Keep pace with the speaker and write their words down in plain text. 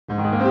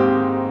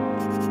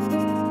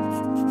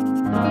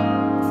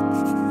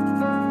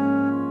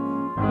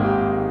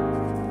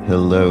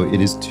Hello, it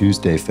is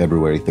Tuesday,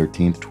 February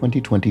 13th,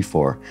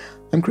 2024.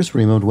 I'm Chris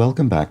Remo, and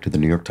welcome back to the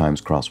New York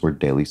Times Crossword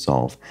Daily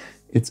Solve.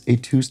 It's a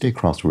Tuesday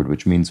crossword,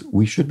 which means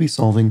we should be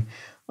solving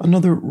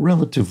another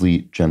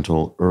relatively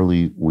gentle,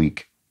 early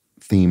week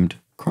themed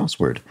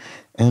crossword.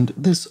 And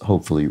this,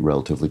 hopefully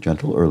relatively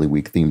gentle, early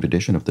week themed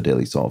edition of the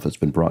Daily Solve has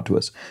been brought to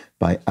us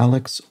by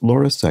Alex,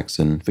 Laura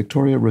Sexton,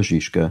 Victoria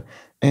Rojishka,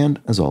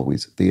 and, as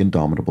always, the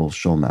indomitable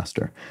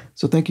Shulmaster.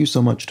 So thank you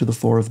so much to the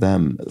four of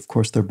them. Of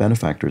course, they're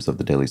benefactors of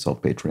the Daily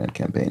Solve Patreon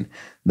campaign.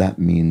 That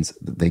means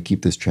that they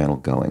keep this channel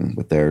going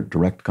with their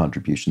direct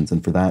contributions,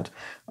 and for that,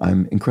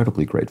 I'm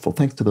incredibly grateful.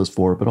 Thanks to those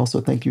four, but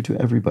also thank you to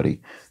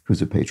everybody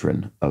who's a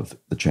patron of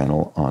the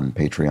channel on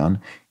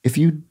Patreon. If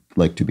you'd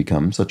like to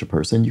become such a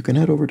person, you can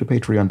head over to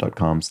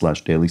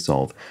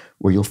patreon.com/dailysolve,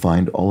 where you'll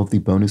find all of the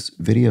bonus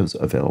videos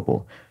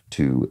available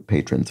to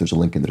patrons. There's a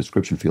link in the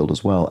description field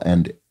as well,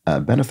 and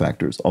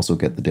benefactors also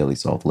get the Daily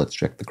Solve Let's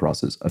Check the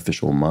Crosses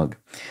official mug.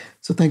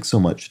 So thanks so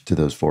much to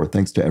those four.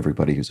 Thanks to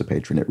everybody who's a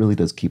patron. It really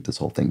does keep this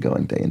whole thing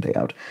going day in, day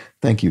out.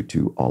 Thank you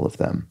to all of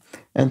them.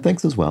 And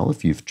thanks as well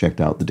if you've checked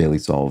out the Daily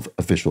Solve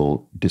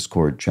official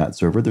Discord chat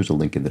server. There's a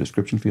link in the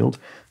description field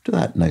to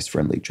that nice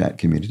friendly chat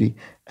community.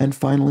 And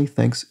finally,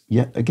 thanks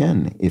yet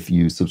again if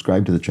you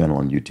subscribe to the channel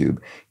on YouTube,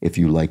 if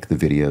you like the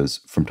videos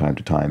from time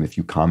to time, if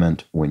you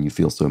comment when you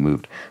feel so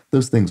moved.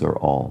 Those things are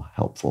all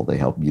helpful. They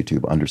help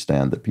YouTube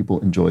understand that people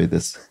enjoy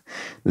this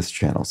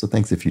channel. So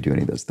thanks if you do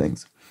any of those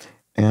things.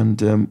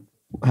 And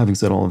having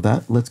said all of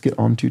that, let's get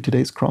on to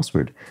today's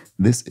crossword.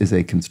 This is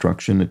a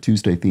construction, a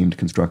Tuesday-themed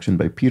construction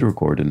by Peter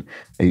Gordon,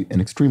 an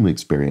extremely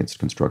experienced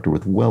constructor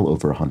with well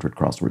over 100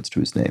 crosswords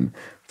to his name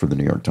for the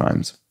New York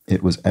Times.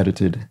 It was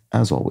edited,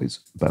 as always,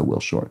 by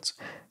Will Shortz.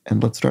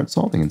 And let's start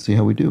solving and see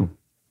how we do.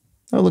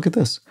 Oh, look at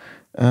this.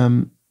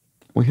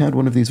 We had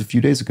one of these a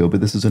few days ago,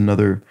 but this is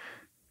another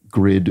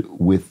grid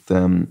with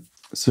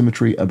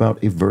symmetry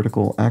about a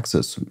vertical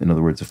axis. In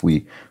other words, if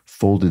we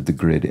folded the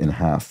grid in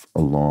half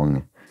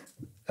along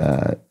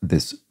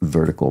this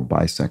vertical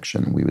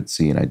bisection, we would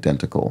see an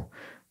identical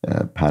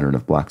pattern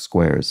of black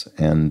squares.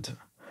 And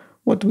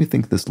what do we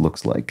think this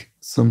looks like?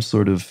 Some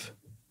sort of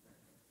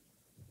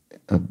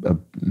a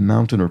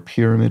mountain or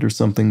pyramid or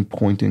something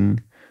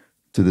pointing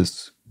to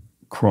this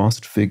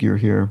crossed figure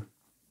here?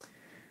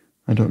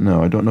 I don't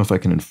know. I don't know if I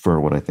can infer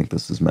what I think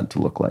this is meant to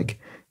look like.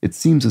 It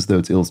seems as though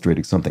it's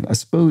illustrating something. I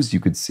suppose you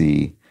could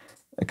see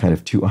a kind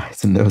of two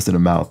eyes, a nose, and a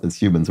mouth.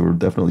 As humans, we're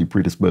definitely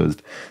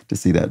predisposed to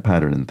see that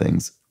pattern in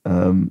things,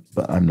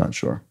 but I'm not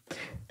sure.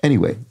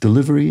 Anyway,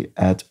 delivery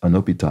at an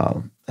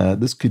hôpital.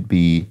 This could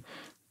be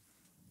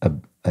a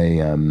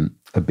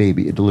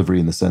baby, a delivery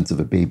in the sense of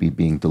a baby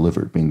being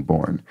delivered, being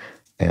born.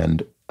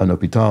 And an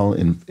hôpital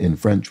in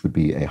French would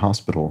be a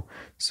hospital,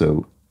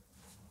 so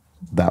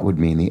that would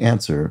mean the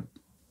answer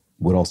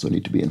would also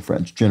need to be in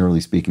French.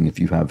 Generally speaking, if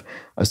you have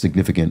a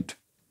significant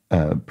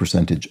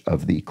percentage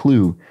of the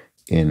clue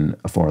in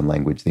a foreign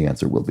language, the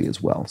answer will be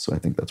as well. So I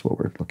think that's what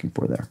we're looking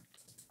for there.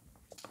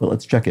 Well,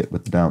 let's check it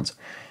with the downs.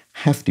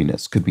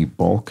 Heftiness could be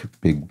bulk,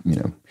 big,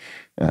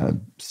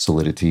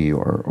 solidity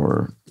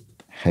or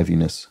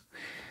heaviness.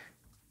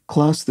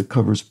 Class that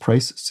covers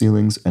price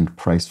ceilings and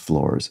price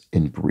floors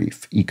in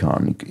brief.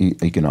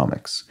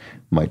 Economics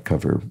might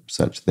cover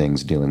such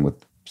things, dealing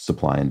with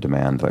supply and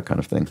demand, that kind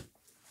of thing.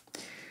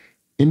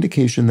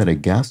 Indication that a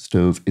gas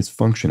stove is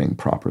functioning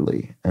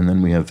properly. And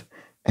then we have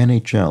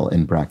NHL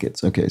in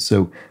brackets. Okay,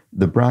 so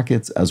the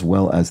brackets as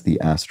well as the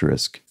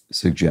asterisk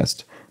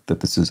suggest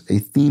that this is a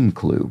theme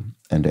clue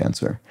and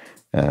answer.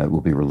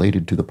 Will be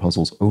related to the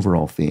puzzle's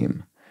overall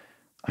theme.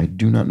 I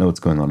do not know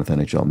what's going on with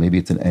NHL. Maybe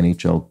it's an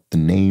NHL, the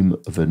name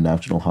of a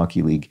National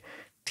Hockey League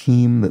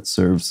team that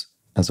serves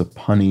as a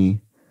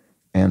punny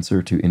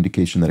answer to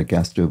indication that a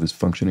gas stove is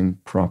functioning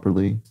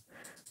properly.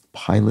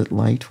 Pilot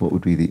light,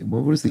 what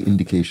is the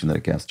indication that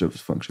a gas stove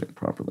is functioning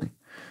properly?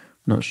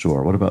 I'm not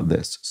sure. What about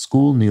this?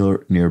 School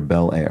near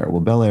Bel Air.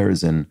 Well, Bel Air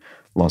is in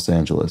Los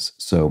Angeles,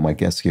 so my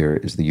guess here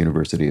is the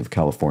University of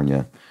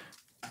California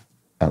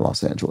at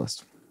Los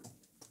Angeles.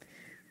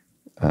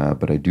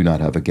 But I do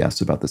not have a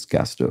guess about this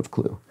gas stove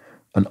clue.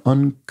 An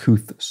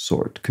uncouth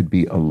sort could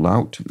be a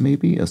lout,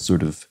 maybe, a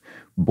sort of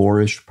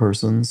boorish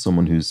person,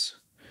 someone who's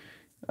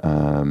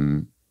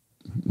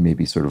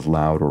maybe sort of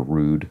loud or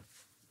rude.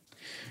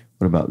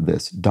 What about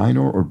this?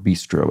 Diner or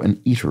bistro, an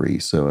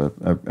eatery, so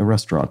a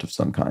restaurant of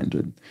some kind,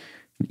 an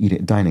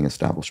dining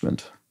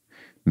establishment,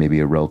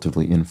 maybe a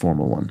relatively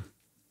informal one.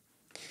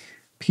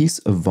 Piece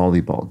of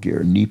volleyball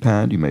gear, knee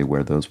pad, you may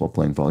wear those while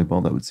playing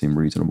volleyball, that would seem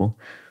reasonable.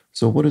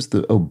 So what is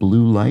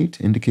blue light,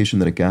 indication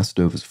that a gas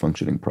stove is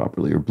functioning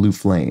properly, or blue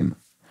flame.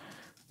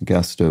 A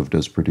gas stove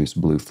does produce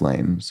blue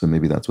flame, so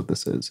maybe that's what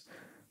this is.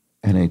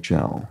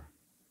 NHL.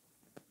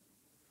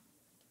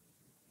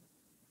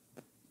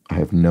 I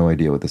have no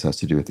idea what this has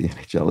to do with the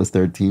NHL. Is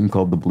there a team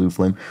called the Blue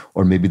Flame?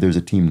 Or maybe there's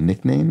a team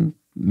nickname?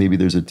 Maybe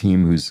there's a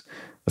team whose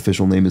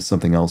official name is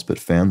something else, but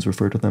fans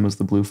refer to them as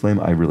the Blue Flame?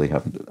 I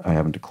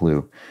haven't a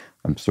clue.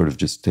 I'm sort of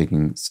just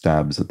taking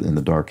stabs in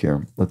the dark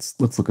here. Let's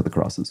look at the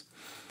crosses.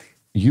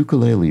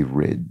 Ukulele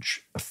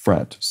ridge, a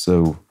fret.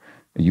 So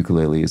A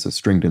ukulele is a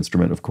stringed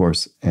instrument, of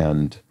course,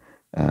 and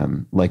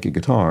like a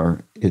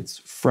guitar, it's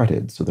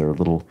fretted. So there are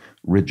little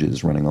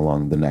ridges running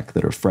along the neck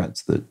that are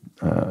frets that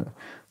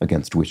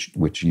against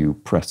which you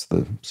press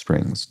the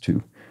strings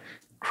to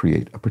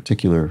create a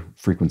particular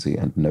frequency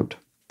and note.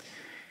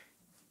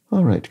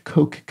 All right,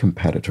 Coke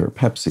competitor,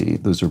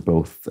 Pepsi. Those are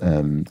both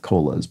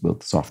colas,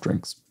 both soft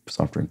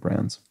drink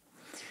brands,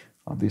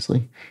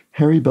 obviously.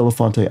 Harry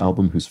Belafonte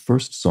album whose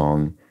first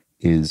song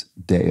is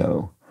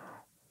Deo.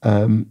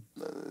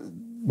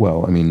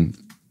 Well, I mean,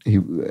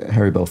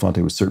 Harry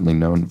Belafonte was certainly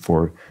known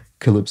for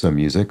calypso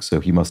music, so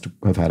he must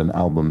have had an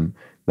album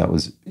that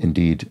was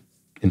indeed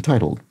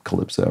entitled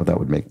Calypso. That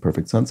would make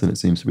perfect sense, and it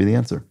seems to be the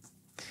answer.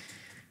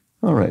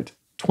 All right,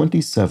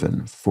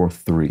 27 for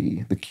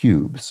 3, the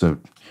cube. So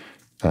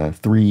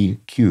 3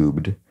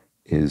 cubed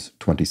is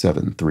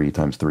 27. 3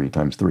 times 3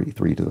 times 3,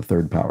 3 to the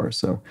third power.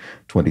 So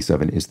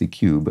 27 is the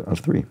cube of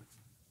 3.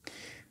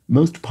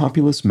 Most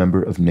populous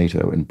member of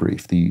NATO in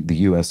brief. The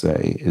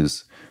USA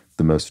is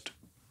the most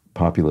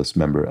populous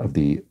member of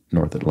the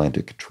North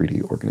Atlantic Treaty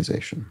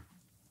Organization.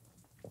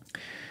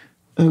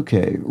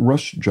 Okay,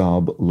 rush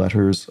job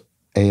letters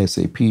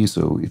ASAP.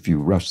 So if you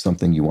rush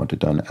something, you want it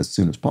done as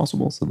soon as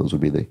possible. So those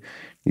would be the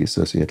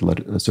associated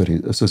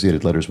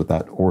letters with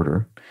that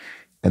order.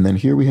 And then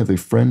here we have a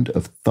friend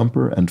of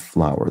Thumper and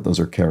Flower. Those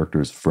are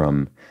characters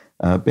from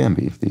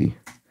Bambi, the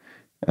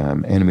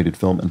animated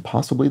film, and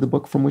possibly the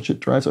book from which it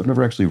derives. I've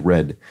never actually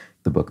read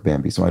the book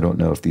Bambi, so I don't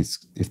know if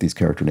these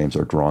character names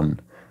are drawn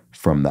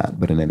from that.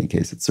 But in any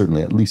case, it's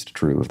certainly at least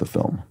true of the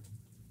film.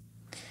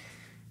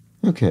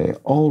 Okay,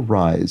 all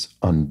rise,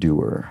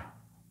 undoer.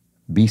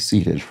 Be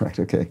seated, right?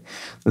 Okay,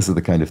 this is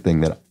the kind of thing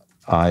that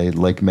I,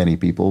 like many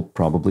people,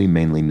 probably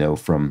mainly know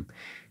from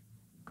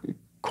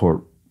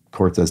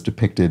courts as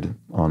depicted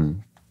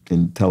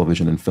in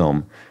television and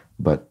film,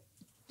 but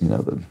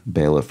the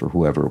bailiff or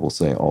whoever will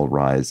say all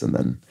rise, and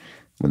then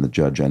when the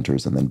judge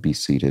enters, and then be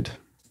seated.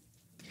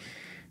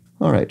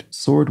 All right,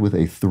 sword with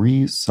a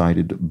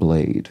 3-sided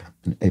blade,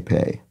 an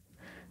épée,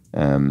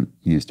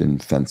 used in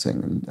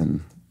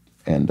fencing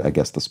and I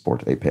guess the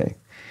sport épée.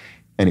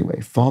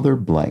 Anyway, Father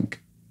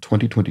Blank,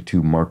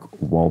 2022 Mark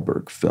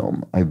Wahlberg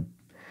film.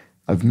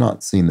 I've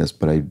not seen this,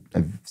 but I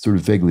sort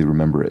of vaguely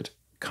remember it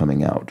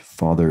coming out.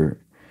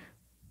 Father,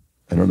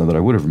 I don't know that I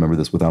would have remembered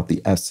this without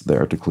the S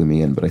there to clue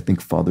me in, but I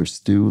think Father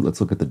Stew.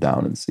 Let's look at the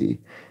down and see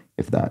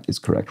if that is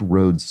correct.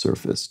 Road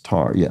surface,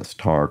 tar. Yes,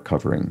 tar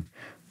covering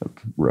a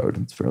road.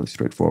 It's fairly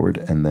straightforward.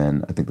 And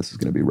then I think this is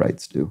going to be right,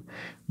 Stew.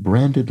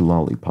 Branded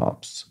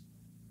lollipops.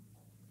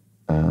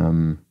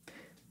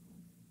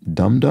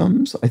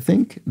 Dum-dums, I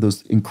think.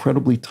 Those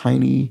incredibly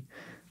tiny,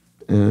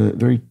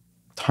 very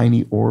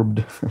tiny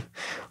orbed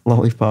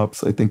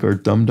lollipops, I think, are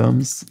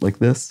dum-dums like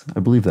this. I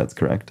believe that's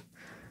correct.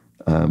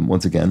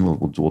 Once again,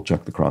 we'll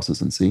check the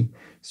crosses and see.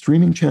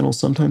 Streaming channels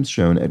sometimes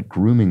shown at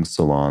grooming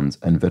salons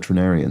and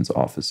veterinarians'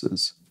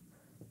 offices.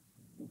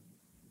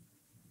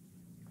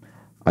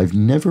 I've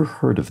never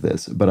heard of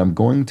this, but I'm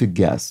going to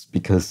guess,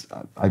 because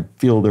I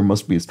feel there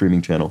must be a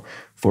streaming channel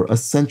for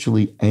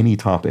essentially any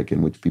topic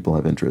in which people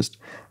have interest.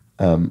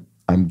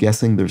 I'm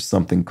guessing there's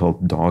something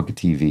called dog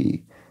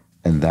TV,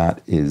 and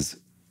that is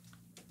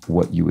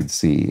what you would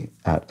see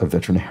at a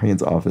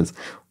veterinarian's office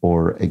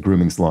or a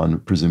grooming salon,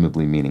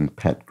 presumably meaning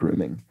pet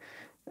grooming.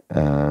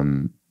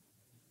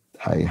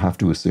 I have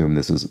to assume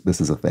this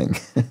is a thing.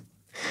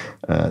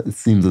 It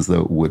seems as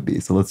though it would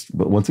be.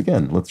 But once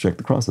again, let's check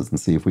the crosses and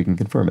see if we can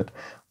confirm it.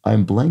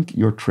 I'm blank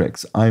your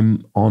tricks.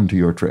 I'm on to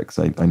your tricks.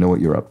 I know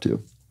what you're up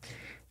to.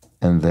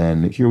 And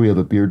then here we have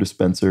a beer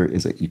dispenser.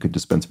 You could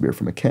dispense beer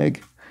from a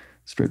keg,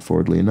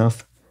 straightforwardly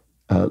enough.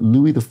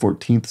 Louis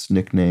XIV's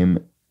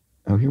nickname.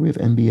 Oh, here we have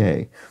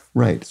NBA.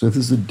 Right, so if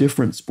this is a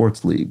different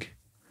sports league.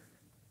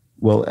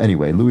 Well,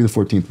 anyway, Louis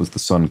XIV was the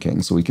Sun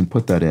King, so we can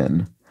put that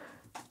in.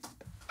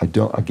 I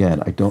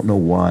don't know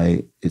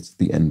why it's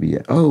the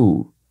NBA.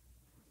 Oh,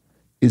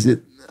 is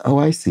it? Oh,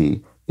 I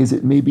see. Is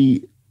it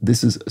maybe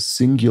this is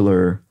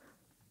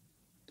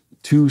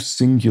two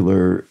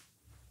singular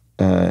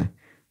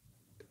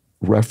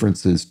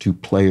references to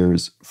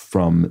players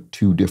from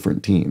two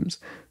different teams?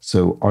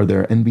 So are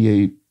there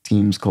NBA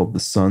teams called the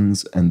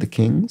Suns and the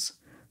Kings,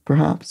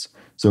 perhaps?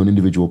 So an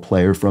individual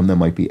player from them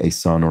might be a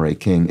Sun or a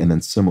King, and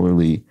then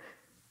similarly,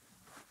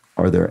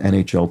 are there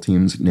NHL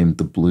teams named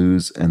the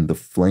Blues and the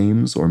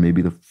Flames, or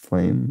maybe the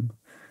Flame?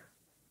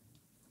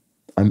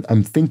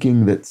 I'm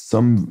thinking that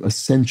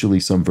essentially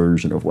some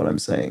version of what I'm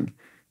saying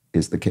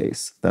is the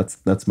case.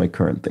 That's my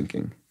current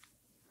thinking.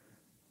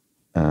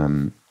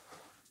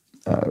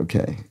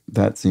 Okay,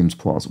 that seems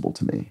plausible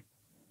to me.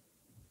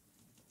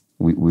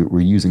 We're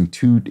using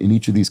in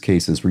each of these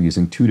cases, we're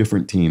using two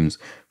different teams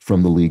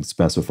from the league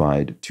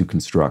specified to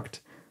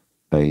construct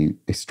a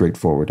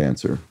straightforward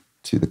answer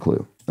to the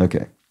clue.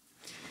 Okay.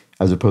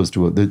 As opposed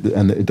to,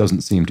 and it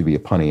doesn't seem to be a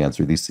punny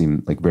answer. These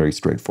seem like very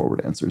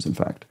straightforward answers, in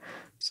fact.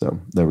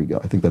 So there we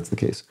go. I think that's the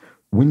case.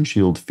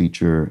 Windshield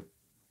feature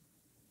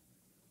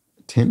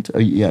tint.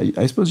 Yeah,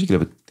 I suppose you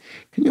could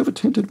can you have a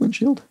tinted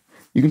windshield?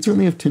 You can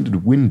certainly have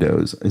tinted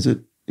windows.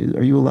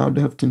 Are you allowed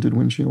to have tinted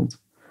windshields?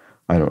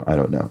 I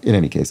don't know. In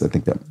any case, I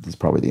think that is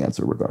probably the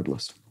answer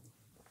regardless.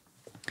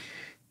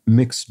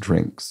 Mixed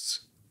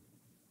drinks.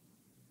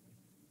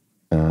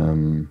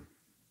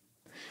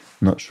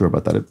 Not sure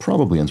about that. It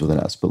probably ends with an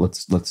S, but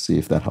let's see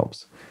if that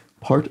helps.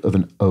 Part of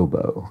an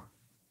oboe.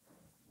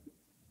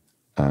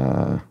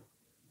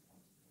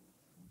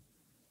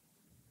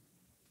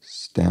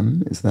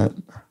 Stem, is that?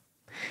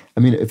 I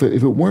mean, if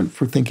it weren't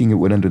for thinking it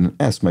would end in an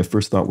S, my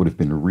first thought would have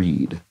been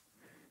reed.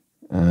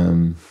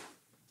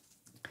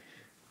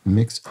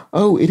 Mix.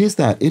 Oh, it is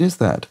that. It is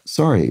that.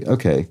 Sorry.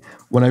 Okay.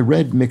 When I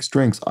read mixed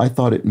drinks, I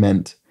thought it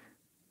meant,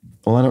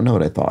 well, I don't know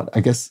what I thought. I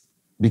guess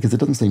because it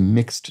doesn't say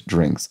mixed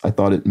drinks, I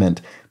thought it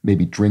meant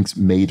maybe drinks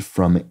made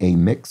from a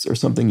mix or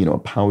something, a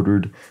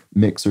powdered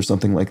mix or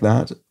something like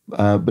that.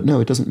 But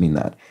no, it doesn't mean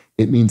that.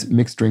 It means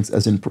mixed drinks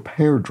as in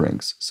prepared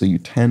drinks. So you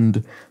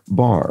tend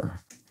bar.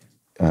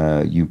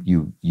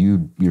 You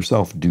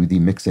yourself do the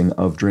mixing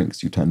of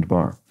drinks. You tend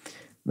bar.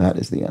 That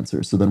is the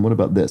answer. So then what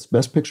about this?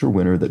 Best Picture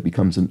winner that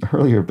becomes an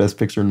earlier Best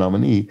Picture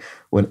nominee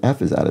when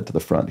F is added to the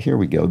front. Here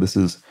we go. This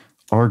is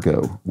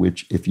Argo,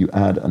 which if you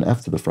add an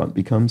F to the front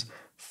becomes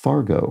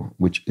Fargo,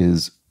 which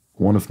is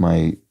one of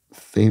my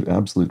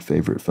absolute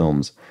favorite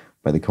films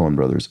by the Coen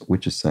brothers,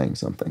 which is saying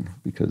something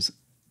because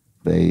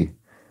they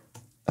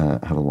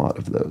have a lot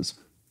of those.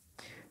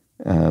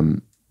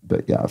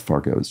 But yeah,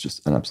 Fargo is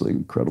just an absolutely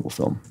incredible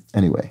film.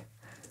 Anyway,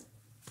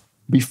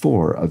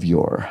 before of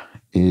yore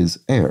is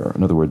air.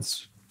 In other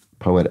words,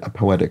 a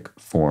poetic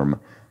form.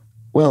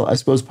 Well, I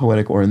suppose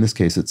poetic, or in this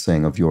case, it's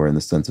saying of yore in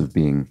the sense of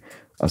being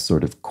a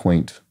sort of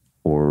quaint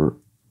or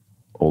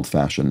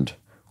old-fashioned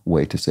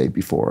way to say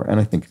before. And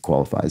I think it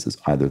qualifies as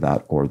either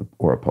that or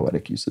a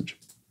poetic usage.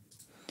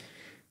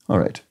 All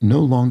right, no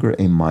longer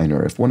a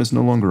minor. If one is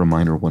no longer a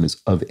minor, one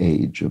is of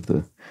age, of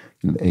the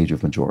age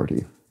of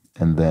majority.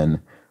 And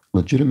then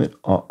legitimate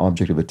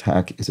object of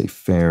attack is a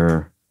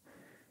fair,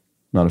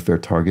 not a fair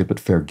target, but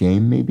fair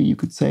game, maybe you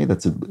could say.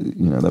 That's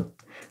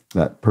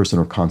that person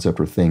or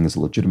concept or thing is a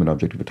legitimate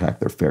object of attack,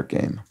 they're fair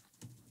game.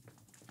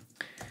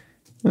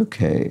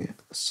 Okay,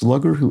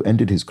 slugger who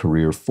ended his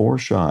career 4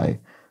 shy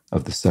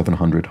of the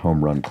 700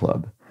 home run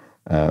club.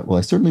 Well,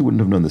 I certainly wouldn't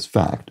have known this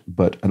fact,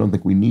 but I don't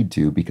think we need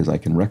to because I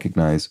can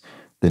recognize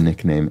the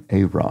nickname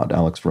A-Rod,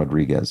 Alex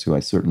Rodriguez, who I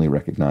certainly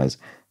recognize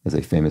as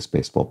a famous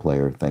baseball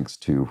player thanks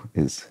to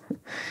his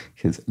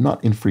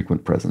not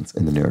infrequent presence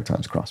in the New York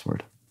Times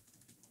crossword.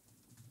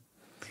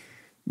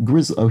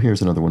 Oh,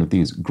 here's another one of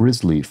these.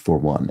 Grizzly for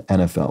one,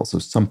 NFL, so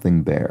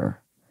something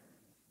bear.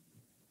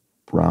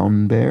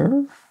 Brown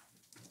bear?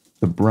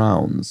 The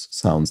Browns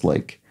sounds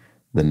like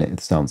the name. It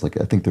sounds like,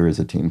 I think there is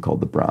a team called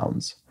the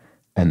Browns.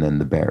 And then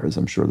the Bears,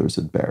 I'm sure there's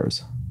a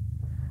Bears.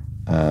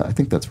 I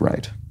think that's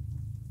right.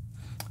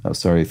 Oh,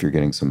 sorry if you're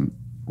getting some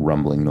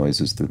rumbling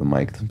noises through the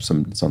mic.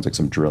 Sounds like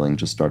some drilling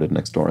just started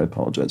next door. I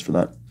apologize for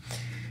that.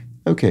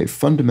 Okay,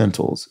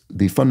 fundamentals.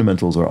 The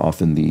fundamentals are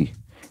often the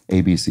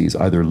ABCs,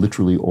 either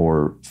literally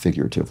or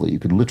figuratively. You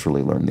could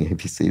literally learn the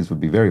ABCs, would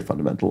be very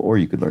fundamental, or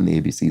you could learn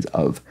the ABCs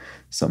of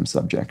some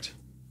subject.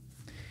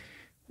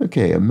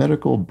 Okay, a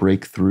medical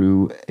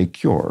breakthrough, a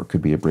cure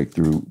could be a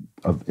breakthrough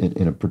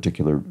in a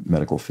particular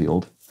medical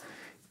field.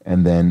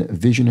 And then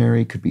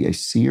visionary could be a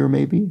seer,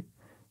 maybe.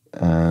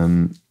 I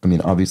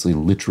mean, obviously,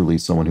 literally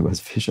someone who has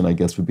vision, I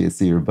guess, would be a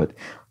seer, but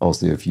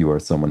also if you are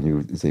someone who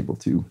is able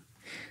to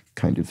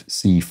kind of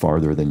see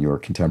farther than your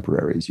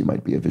contemporaries, you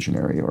might be a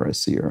visionary or a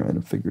seer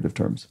in figurative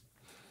terms.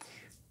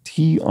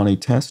 T on a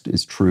test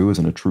is true, as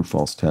in a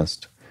true-false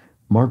test.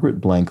 Margaret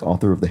Blank,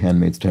 author of The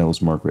Handmaid's Tale,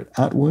 is Margaret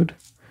Atwood,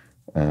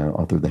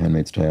 author of The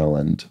Handmaid's Tale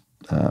and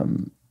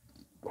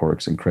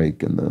Oryx and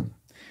Crake and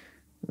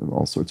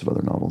all sorts of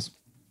other novels.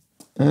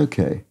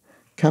 Okay.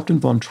 Captain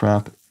Von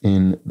Trapp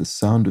in The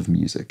Sound of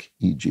Music,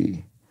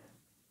 e.g.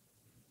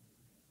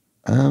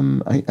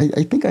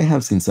 I think I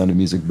have seen Sound of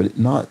Music, but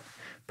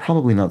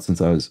probably not since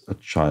I was a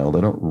child.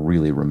 I don't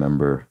really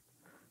remember.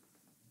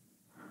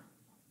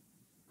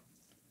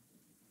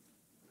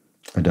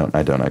 I don't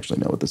actually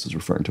know what this is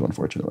referring to,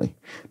 unfortunately.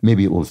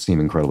 Maybe it will seem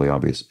incredibly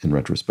obvious in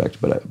retrospect,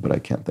 but I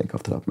can't think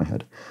off the top of my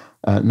head.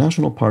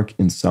 National Park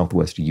in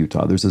southwest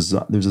Utah. There's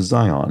a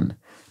Zion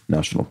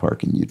National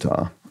Park in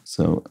Utah,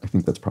 so I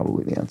think that's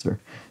probably the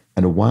answer.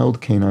 And a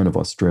wild canine of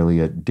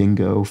Australia,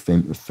 dingo,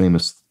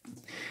 famously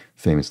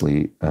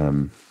famous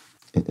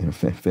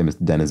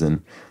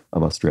denizen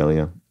of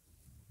Australia.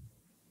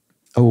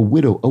 Oh,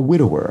 a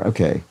widower.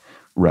 Okay,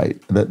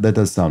 right. That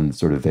does sound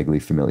sort of vaguely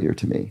familiar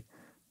to me.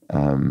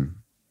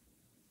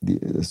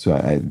 So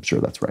I'm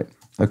sure that's right.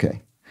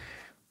 Okay.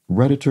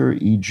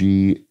 Redditor,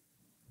 e.g.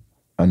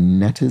 a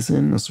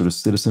netizen, a sort of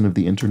citizen of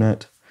the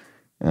internet.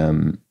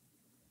 I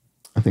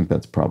think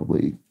that's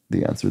probably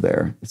the answer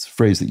there. It's a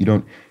phrase that you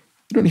don't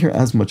hear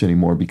as much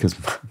anymore because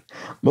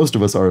most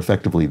of us are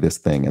effectively this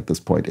thing at this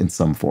point in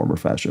some form or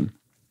fashion.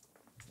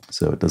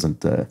 So it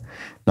doesn't,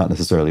 not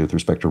necessarily with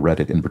respect to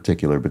Reddit in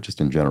particular, but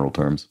just in general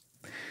terms.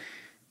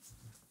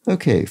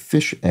 Okay,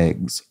 fish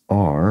eggs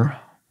are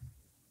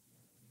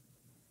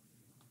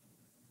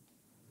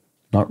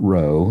not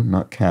roe,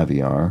 not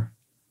caviar.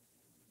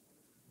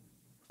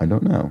 I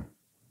don't know.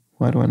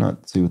 Why do I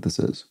not see what this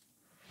is?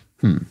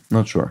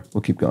 Not sure.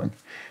 We'll keep going.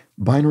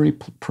 Binary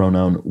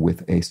pronoun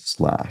with a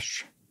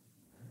slash.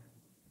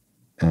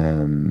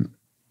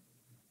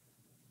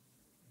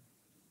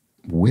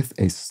 With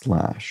a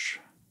slash.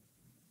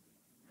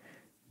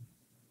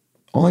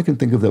 All I can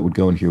think of that would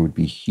go in here would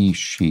be he,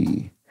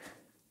 she.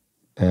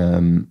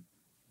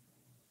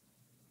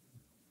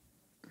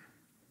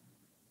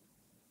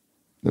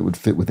 That would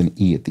fit with an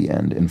E at the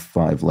end in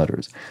 5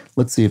 letters.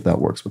 Let's see if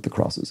that works with the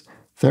crosses.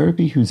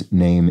 Therapy whose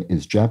name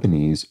is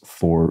Japanese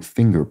for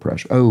finger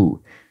pressure.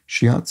 Oh,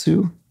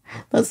 shiatsu?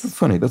 That's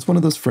funny. That's one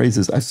of those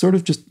phrases. I've sort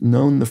of just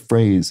known the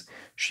phrase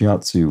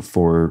shiatsu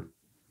for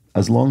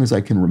as long as I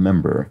can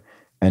remember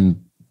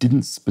and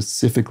didn't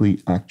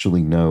specifically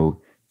actually know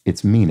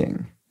its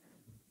meaning.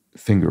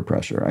 Finger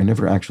pressure. I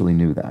never actually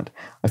knew that.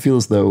 I feel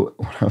as though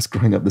when I was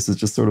growing up, this is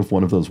just sort of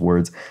one of those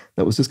words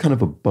that was just kind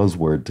of a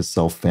buzzword to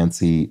sell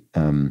fancy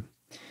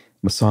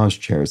massage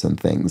chairs and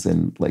things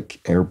in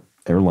like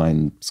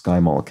airline Sky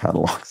Mall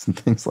catalogs and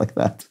things like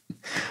that.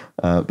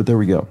 But there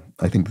we go.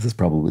 I think this is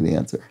probably the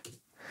answer.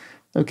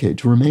 Okay,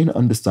 to remain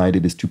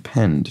undecided is to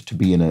pend, to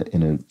be in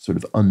a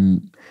sort of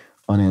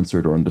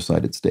unanswered or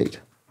undecided state.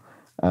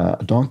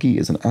 A donkey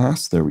is an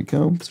ass. There we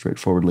go.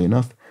 Straightforwardly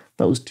enough.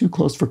 That was too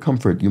close for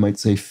comfort. You might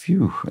say,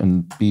 phew,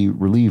 and be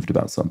relieved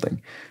about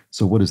something.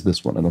 So what is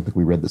this one? I don't think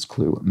we read this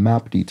clue.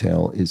 Map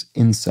detail is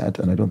inset,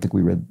 and I don't think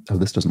we read, oh,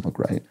 this doesn't look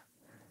right.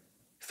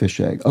 Fish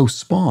egg. Oh,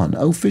 spawn.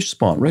 Oh, fish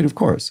spawn. Right, of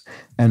course.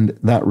 And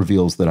that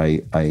reveals that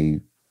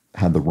I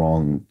had the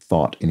wrong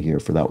thought in here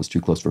for that was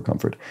too close for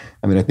comfort.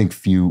 I mean, I think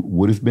few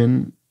would have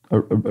been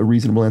a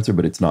reasonable answer,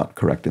 but it's not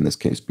correct in this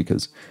case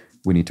because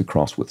we need to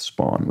cross with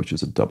spawn, which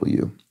is a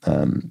W.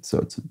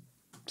 So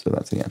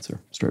that's the answer.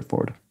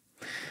 Straightforward.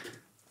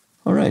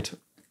 All right.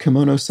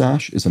 Kimono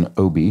sash is an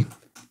obi.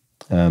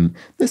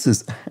 This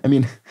is, I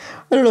mean,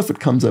 I don't know if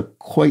it comes up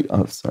quite,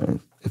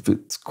 if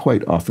it's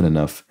quite often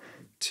enough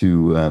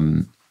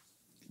to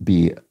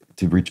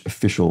reach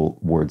official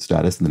word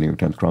status in the New York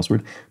Times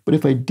crossword. But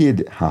if I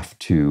did have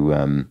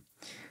to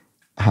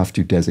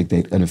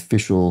designate an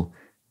official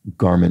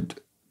garment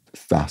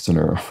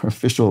fastener, or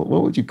official,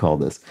 what would you call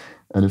this?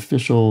 An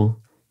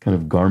official kind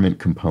of garment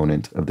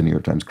component of the New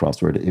York Times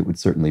crossword, it would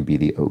certainly be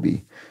the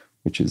obi,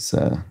 which is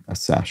a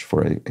sash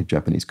for a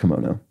Japanese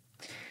kimono.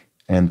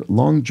 And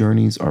long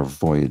journeys are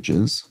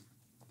voyages.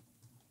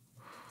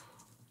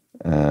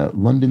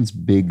 London's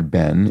Big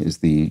Ben is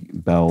the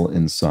bell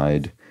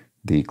inside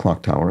the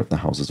clock tower at the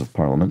Houses of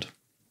Parliament.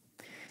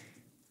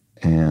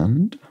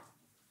 And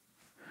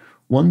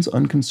one's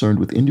unconcerned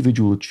with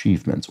individual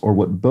achievements, or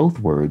what both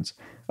words,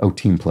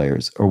 team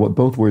players, or what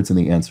both words in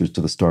the answers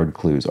to the starred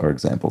clues are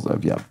examples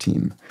of,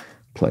 team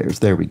players.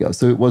 There we go.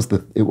 So it was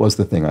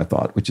the thing I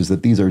thought, which is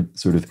that these are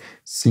sort of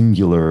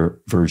singular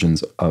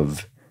versions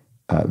of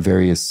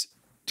various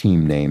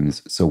team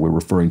names. So we're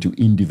referring to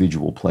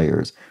individual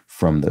players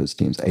from those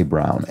teams, a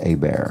Brown, a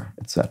Bear,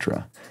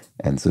 etc.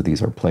 And so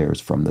these are players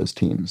from those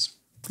teams.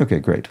 Okay,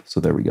 great. So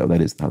there we go.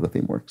 That is how the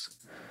theme works.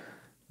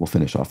 We'll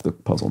finish off the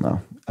puzzle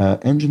now.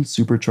 Engine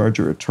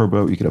supercharger, a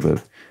turbo. You could have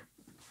a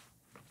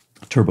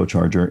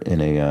turbocharger in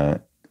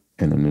an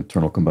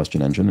internal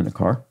combustion engine in a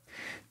car.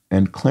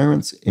 And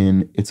Clarence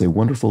in It's a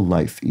Wonderful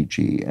Life,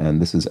 e.g.,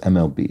 and this is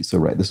MLB. So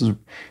right,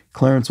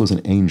 Clarence was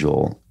an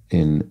angel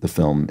in the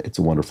film It's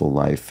a Wonderful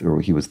Life,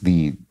 or he was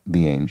the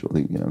angel,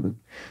 the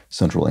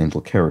central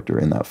angel character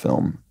in that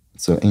film.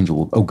 So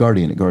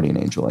guardian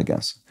angel, I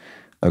guess.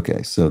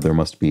 Okay, so there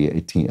must be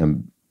a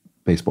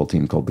baseball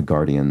team called the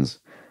Guardians,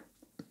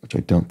 which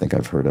I don't think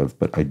I've heard of,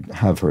 but I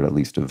have heard at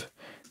least of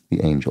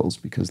the Angels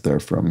because they're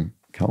from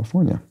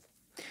California.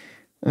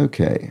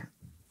 Okay,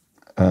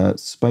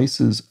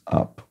 Spices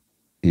Up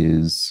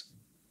is,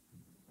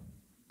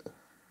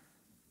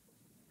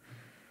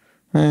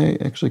 I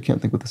actually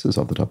can't think what this is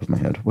off the top of my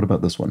head. What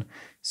about this one?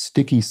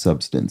 Sticky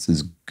substance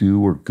is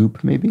goo or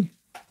goop, maybe?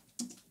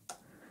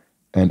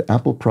 And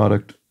Apple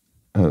product,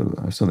 oh,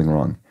 I have something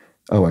wrong.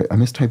 Oh, I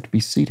mistyped be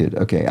seated.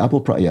 Okay,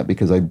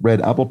 because I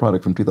read Apple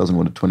product from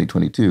 2001 to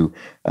 2022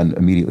 and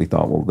immediately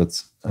thought, well,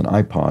 that's an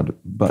iPod,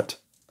 but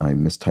I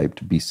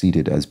mistyped be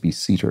seated as be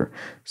seater.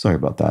 Sorry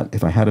about that.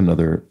 If I had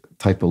another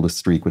typo-less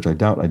streak, which I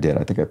doubt I did,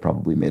 I think I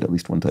probably made at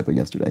least one typo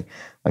yesterday,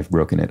 I've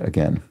broken it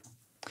again.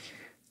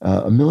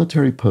 A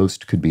military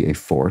post could be a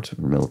fort,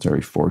 a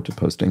military fort, a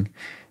posting.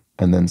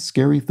 And then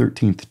scary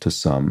 13th to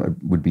some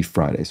would be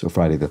Friday. So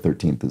Friday the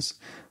 13th is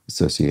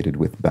associated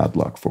with bad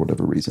luck for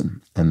whatever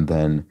reason. And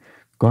then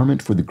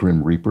garment for the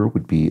Grim Reaper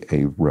would be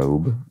a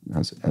robe,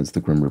 as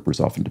the Grim Reaper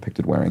is often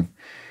depicted wearing.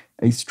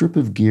 A strip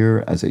of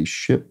gear as a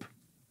ship.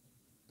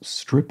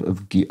 Strip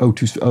of gear.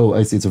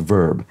 I see. It's a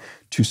verb.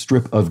 To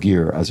strip of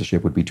gear as a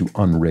ship would be to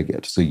unrig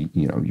it. So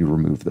you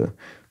remove the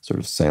sort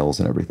of sails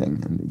and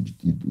everything, and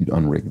you'd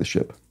unrig the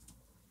ship.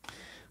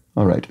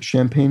 All right,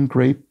 champagne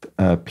grape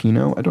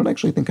Pinot. I don't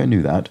actually think I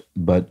knew that,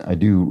 but I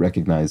do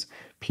recognize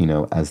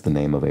Pinot as the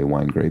name of a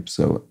wine grape.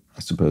 So I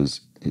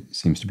suppose it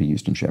seems to be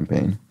used in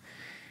champagne.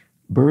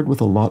 Bird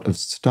with a lot of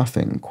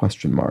stuffing? ?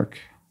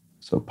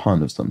 So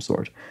pun of some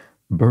sort.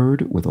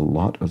 Bird with a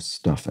lot of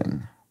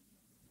stuffing.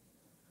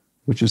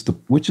 which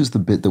is the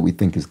bit that we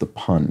think is the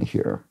pun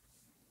here?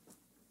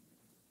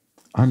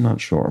 I'm not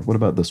sure. What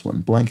about this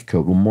one? Blank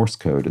code. Well, Morse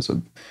code is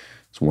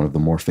one of the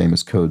more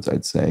famous codes,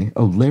 I'd say.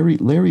 Oh,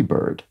 Larry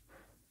Bird,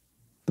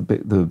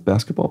 the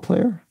basketball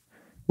player,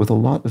 with a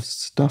lot of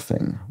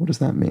stuffing. What does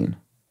that mean?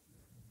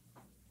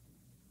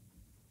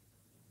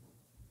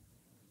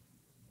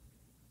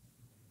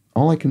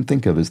 All I can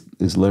think of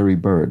is Larry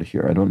Bird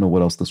here. I don't know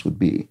what else this would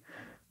be,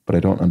 but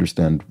I don't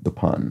understand the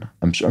pun.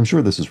 I'm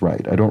sure this is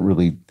right.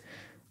 I'm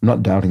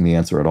not doubting the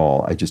answer at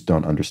all. I just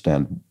don't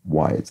understand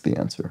why it's the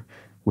answer.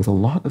 With a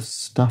lot of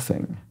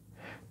stuffing.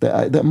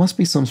 That must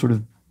be some sort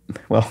of,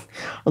 well,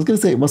 I was going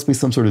to say it must be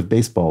some sort of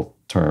baseball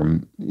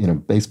term,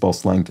 baseball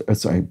slang.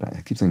 Sorry,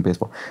 I keep saying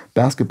baseball.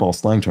 Basketball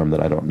slang term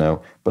that I don't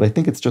know, but I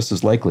think it's just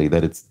as likely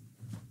that it's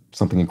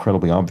something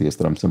incredibly obvious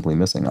that I'm simply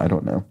missing. I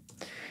don't know.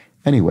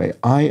 Anyway,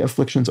 eye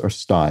afflictions are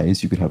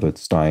styes. You could have a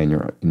stye in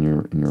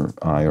your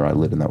eye or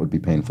eyelid, and that would be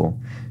painful.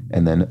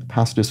 And then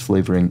pastis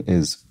flavoring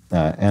is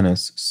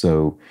anise,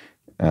 so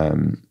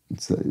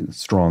it's a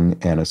strong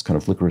anise kind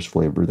of licorice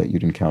flavor that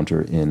you'd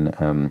encounter in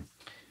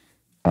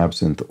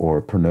absinthe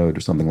or Pernod or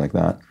something like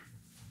that.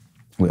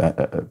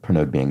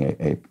 Pernod being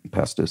a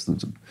pastis,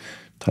 that's a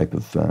type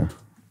of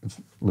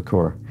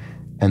liqueur.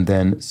 And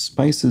then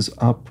spices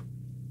up.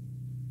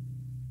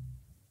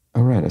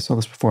 Oh, right, I saw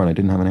this before and I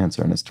didn't have an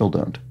answer, and I still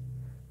don't.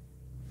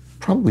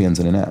 Probably ends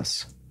in an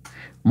S.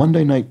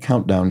 Monday Night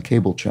Countdown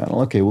cable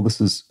channel. Okay, well,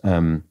 this is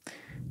an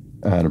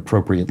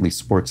appropriately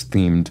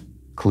sports-themed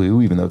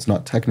clue, even though it's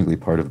not technically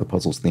part of the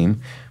puzzle's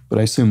theme. But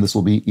I assume this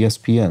will be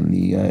ESPN,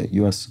 the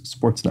U.S.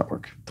 sports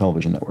network,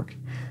 television network.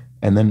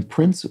 And then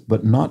prince,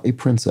 but not a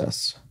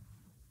princess.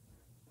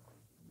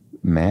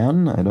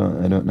 Man? I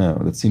don't know.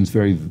 That seems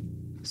very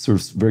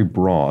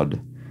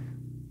broad.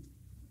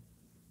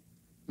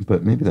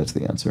 But maybe that's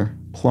the answer.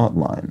 Plot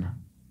line.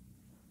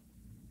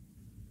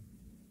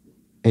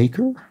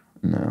 Acre?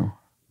 No.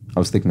 I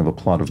was thinking of a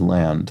plot of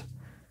land,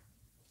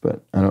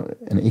 but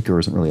an acre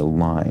isn't really a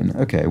line.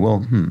 Okay,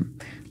 well,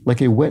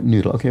 like a wet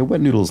noodle. Okay, a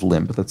wet noodle is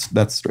limp.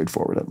 That's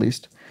straightforward at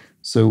least.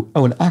 So,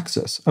 an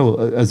axis.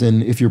 As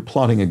in if you're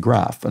plotting a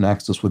graph, an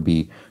axis would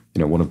be,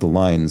 one of the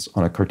lines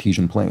on a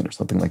Cartesian plane or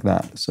something like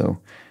that. So,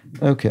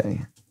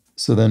 okay.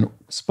 So then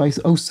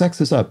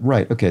sex is up.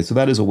 Right. Okay. So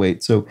that is a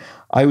weight. So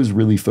I was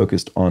really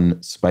focused on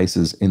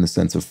spices in the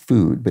sense of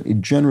food,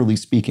 but generally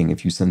speaking,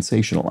 if you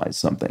sensationalize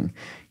something,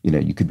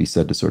 you could be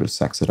said to sort of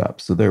sex it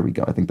up. So there we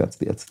go. I think that's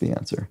the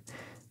answer.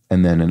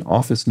 And then an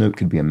office note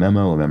could be a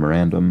memo, a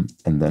memorandum.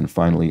 And then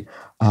finally,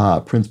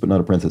 prince but not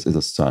a princess is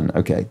a son.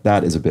 Okay.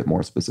 That is a bit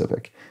more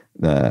specific.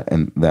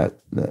 And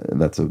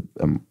that's a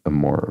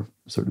more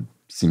sort of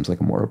seems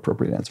like a more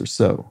appropriate answer.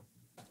 So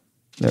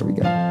there we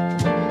go.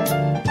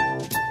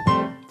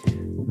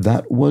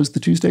 That was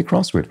the Tuesday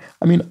crossword.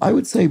 I mean, I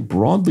would say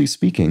broadly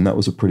speaking, that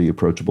was a pretty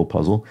approachable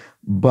puzzle,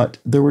 but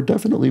there were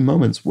definitely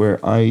moments where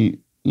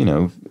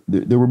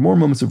there were more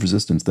moments of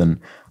resistance than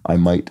I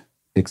might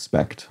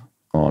expect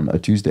on a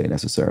Tuesday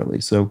necessarily.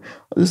 So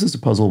this is a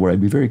puzzle where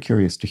I'd be very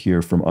curious to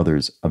hear from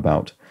others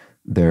about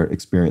their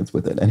experience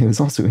with it. And it was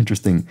also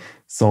interesting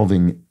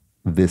solving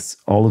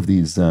all of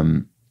these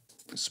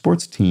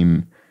sports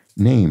team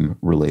name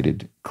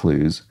related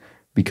clues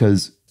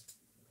because,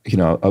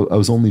 I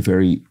was only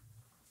very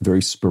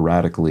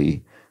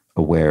sporadically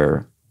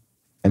aware.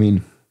 I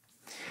mean,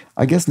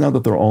 I guess now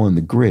that they're all in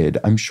the grid,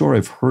 I'm sure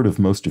I've heard of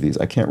most of these.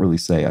 I can't really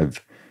say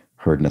I've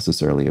heard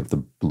necessarily of the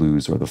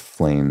Blues or the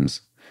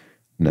Flames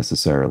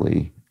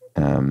necessarily.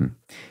 And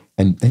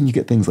then you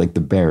get things like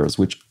the Bears,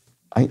 which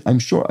I'm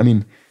sure, I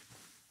mean,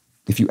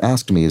 if you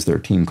asked me, is there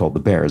a team called the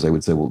Bears? I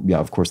would say, well, yeah,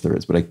 of course there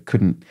is, but I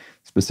couldn't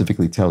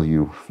specifically tell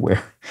you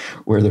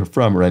where they're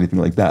from or anything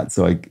like that.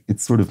 So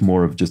it's sort of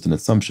more of just an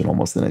assumption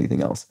almost than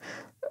anything else.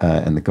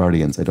 And the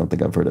Guardians, I don't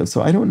think I've heard of.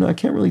 So I don't know. I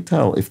can't really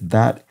tell if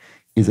that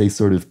is a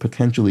sort of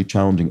potentially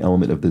challenging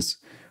element of this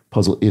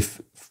puzzle.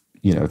 If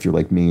you're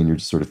like me and you're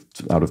just sort of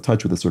out of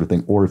touch with this sort of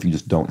thing, or if you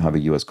just don't have a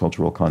U.S.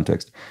 cultural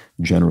context,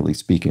 generally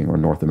speaking, or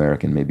North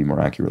American, maybe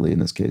more accurately in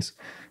this case.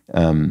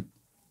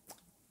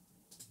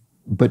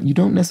 But you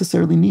don't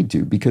necessarily need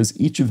to, because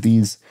each of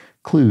these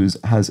clues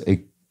has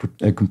a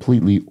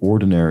completely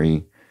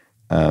ordinary.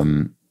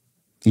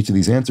 Each of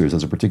these answers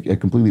has a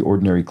completely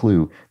ordinary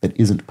clue that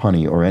isn't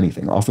punny or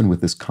anything. Often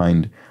with this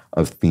kind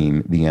of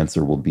theme, the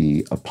answer will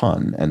be a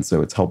pun, and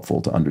so it's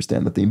helpful to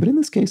understand the theme. But in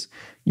this case,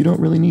 you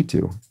don't really need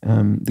to.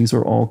 These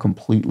are all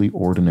completely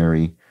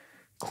ordinary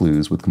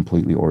clues with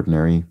completely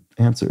ordinary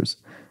answers.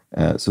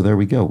 So there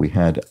we go. We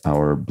had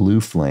our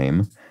blue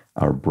flame,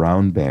 our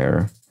brown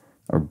bear,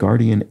 our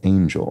guardian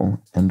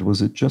angel, and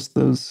was it just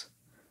those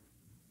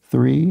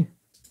three?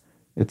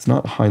 It's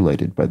not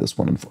highlighted by this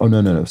one. Oh,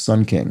 no,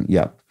 Sun King.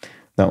 Yeah.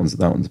 That one's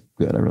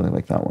good. I really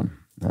like that one.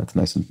 That's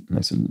nice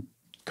and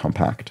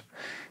compact.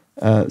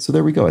 So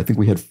there we go. I think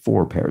we had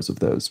 4 pairs of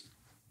those,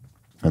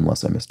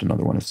 unless I missed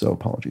another one. If so,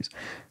 apologies.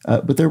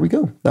 But there we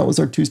go. That was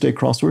our Tuesday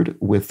crossword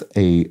with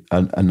a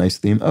nice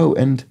theme.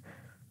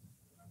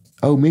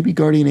 Maybe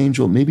guardian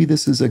angel. Maybe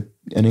this is an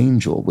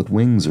angel with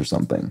wings or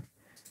something.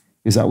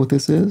 Is that what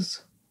this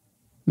is?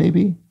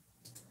 maybe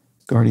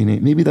guardian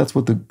angel. Maybe that's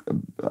what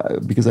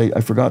because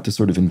I forgot to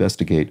sort of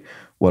investigate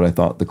what I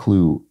thought the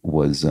clue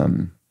was,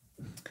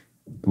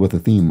 what the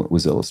theme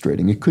was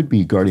illustrating. It could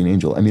be guardian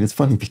angel. I mean, it's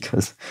funny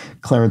because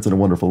Clarence in A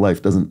Wonderful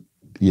Life doesn't,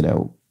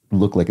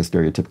 look like a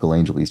stereotypical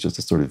angel. He's just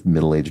a sort of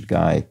middle-aged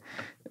guy.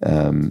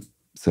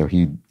 So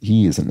he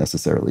isn't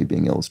necessarily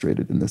being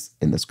illustrated in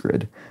this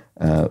grid,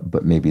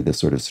 but maybe the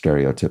sort of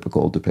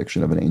stereotypical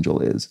depiction of an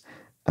angel is.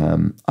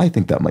 I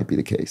think that might be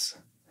the case,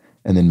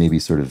 and then maybe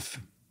sort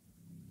of,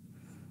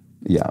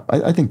 yeah,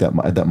 I think that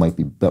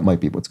might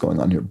be what's going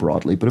on here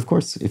broadly. But of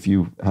course, if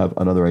you have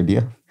another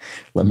idea,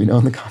 let me know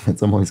in the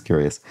comments. I'm always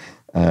curious.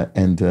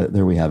 And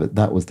there we have it.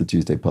 That was the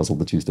Tuesday puzzle,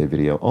 the Tuesday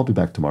video. I'll be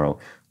back tomorrow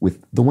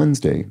with the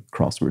Wednesday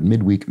crossword,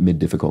 midweek,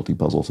 mid-difficulty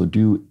puzzle. So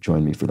do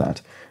join me for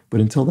that. But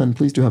until then,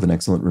 please do have an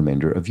excellent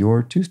remainder of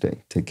your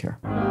Tuesday. Take care.